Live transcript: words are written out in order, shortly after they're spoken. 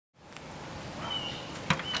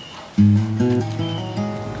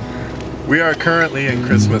We are currently in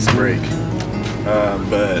Christmas break,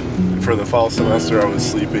 but for the fall semester I was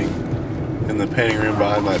sleeping in the painting room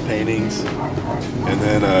behind my paintings, and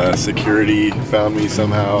then security found me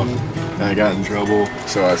somehow and I got in trouble,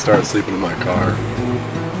 so I started sleeping in my car.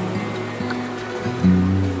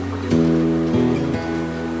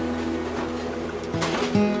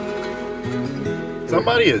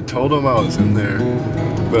 Somebody had told him I was in there,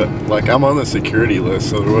 but like I'm on the security list,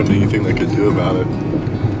 so there wasn't anything they could do about it.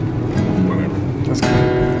 Whatever. That's cool.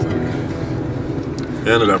 It's okay. It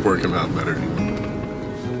ended up working out better.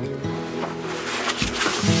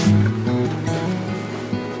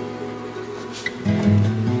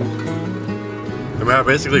 I mean, I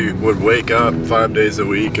basically would wake up 5 days a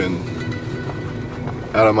week and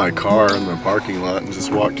out of my car in the parking lot and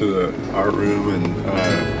just walk to the art room and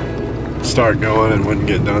start going, and wouldn't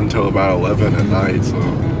get done until about 11 at night, so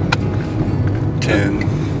 10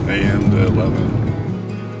 a.m. to 11.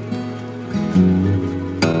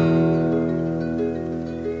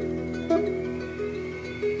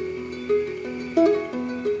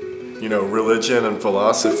 You know, religion and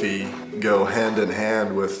philosophy go hand in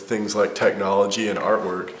hand with things like technology and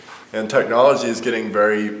artwork. And technology is getting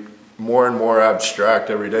more and more abstract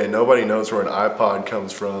every day. Nobody knows where an iPod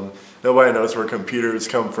comes from. Nobody knows where computers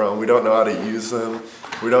come from. We don't know how to use them.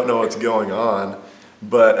 We don't know what's going on.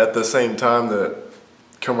 But at the same time, the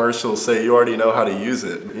commercials say you already know how to use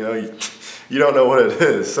it. You know, you don't know what it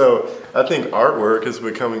is. So I think artwork is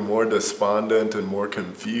becoming more despondent and more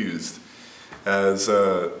confused as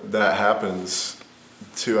that happens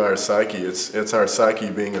to our psyche. It's our psyche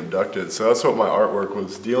being abducted. So that's what my artwork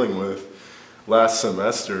was dealing with last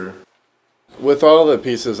semester. With all the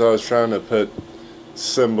pieces, I was trying to put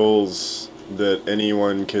symbols that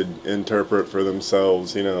anyone could interpret for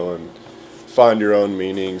themselves, you know, and find your own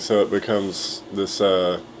meaning, so it becomes this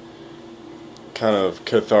kind of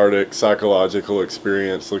cathartic psychological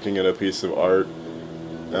experience looking at a piece of art.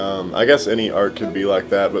 I guess any art could be like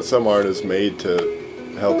that, but some art is made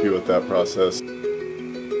to help you with that process.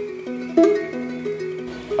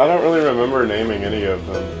 I don't really remember naming any of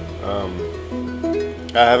them.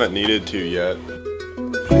 I haven't needed to yet.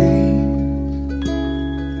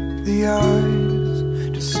 The eyes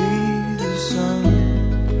to see the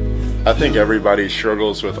sun. I think everybody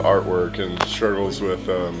struggles with artwork and struggles with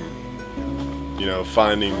you know,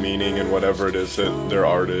 finding meaning in whatever it is that their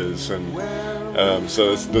art is, and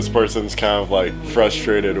so this person's kind of like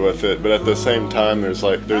frustrated with it, but at the same time there's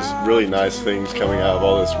really nice things coming out of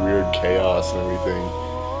all this weird chaos and everything.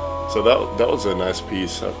 So that was a nice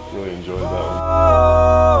piece. I really enjoyed that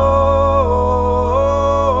one.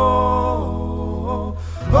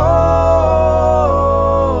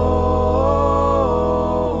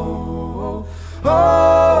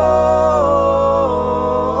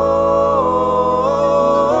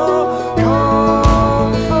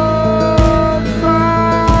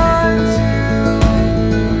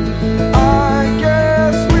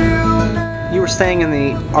 Staying in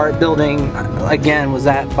the art building, again, was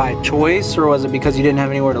that by choice, or was it because you didn't have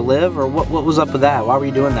anywhere to live, or what was up with that? Why were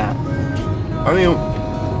you doing that? I mean,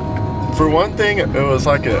 for one thing, it was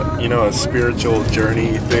like a, you know, a spiritual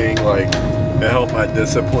journey thing. Like, it helped my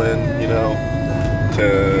discipline, you know,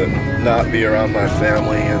 to not be around my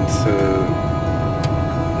family and to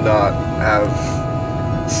not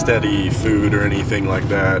have steady food or anything like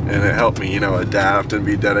that. And it helped me, you know, adapt and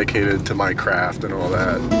be dedicated to my craft and all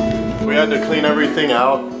that. We had to clean everything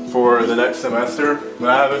out for the next semester, but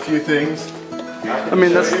I have a few things. I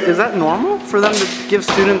mean, is that normal for them to give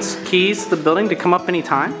students keys to the building to come up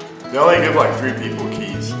anytime? They only give like 3 people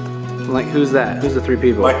keys. Like, who's that? Who's the 3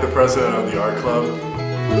 people? Like the president of the art club.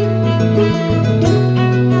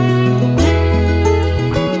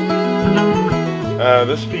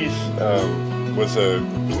 This piece was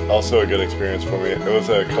also a good experience for me. It was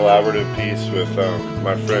a collaborative piece with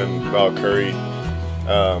my friend Val Curry,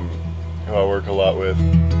 who I work a lot with.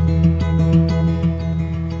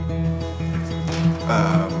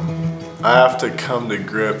 I have to come to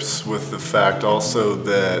grips with the fact also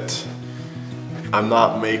that I'm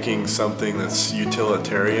not making something that's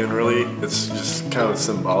utilitarian, really. It's just kind of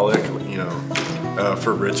symbolic, you know,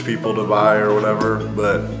 for rich people to buy or whatever,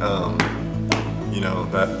 but you know,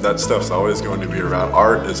 that stuff's always going to be around.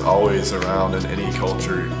 Art is always around in any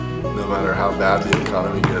culture, no matter how bad the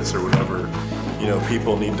economy gets or whatever. You know,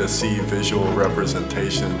 people need to see visual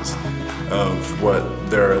representations of what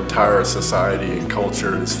their entire society and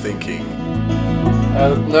culture is thinking.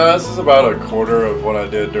 No, this is about a quarter of what I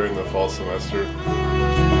did during the fall semester.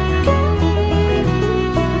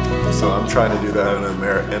 So I'm trying to do that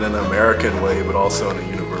in an American way, but also in a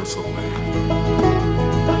universal way.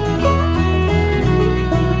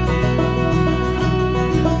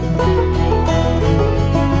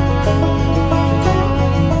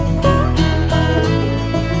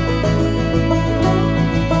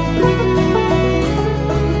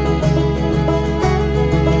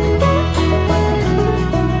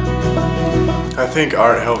 think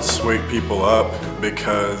art helps wake people up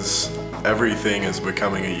because everything is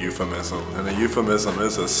becoming a euphemism, and a euphemism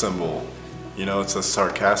is a symbol. You know, it's a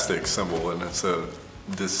sarcastic symbol and it's a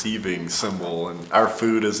deceiving symbol, and our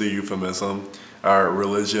food is a euphemism. Our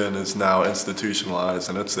religion is now institutionalized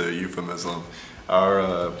and it's a euphemism.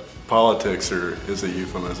 Our politics is a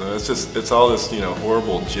euphemism. It's all this, you know,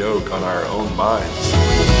 horrible joke on our own minds.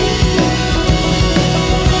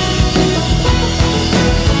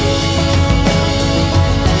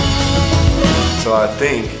 So I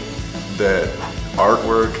think that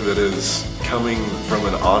artwork that is coming from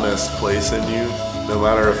an honest place in you, no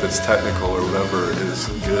matter if it's technical or whatever, is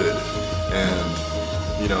good.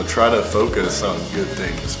 And, you know, try to focus on good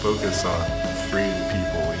things. Focus on freeing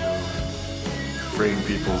people, you know, freeing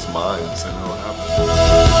people's minds, and it'll happen.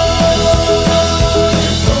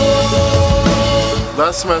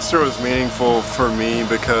 That semester was meaningful for me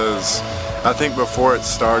because I think before it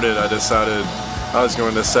started, I decided I was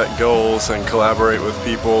going to set goals and collaborate with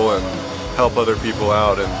people and help other people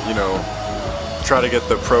out, and, you know, try to get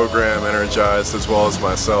the program energized as well as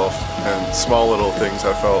myself. And small little things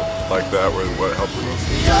I felt like that were what helped the most.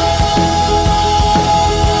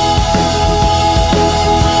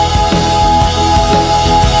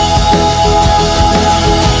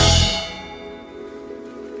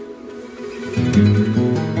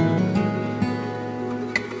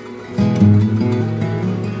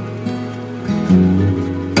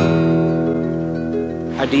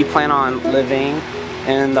 Do you plan on living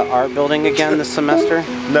in the art building again this semester?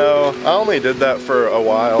 No, I only did that for a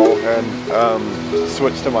while and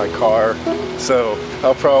switched to my car, so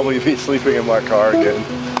I'll probably be sleeping in my car again.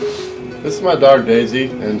 This is my dog Daisy,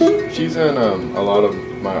 and she's in a lot of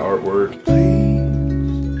my artwork.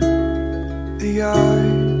 Please, the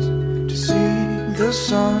eyes to see the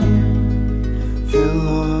sun, fill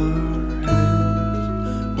our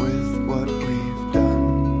heads with what we've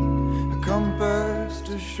done, a compass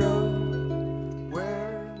to show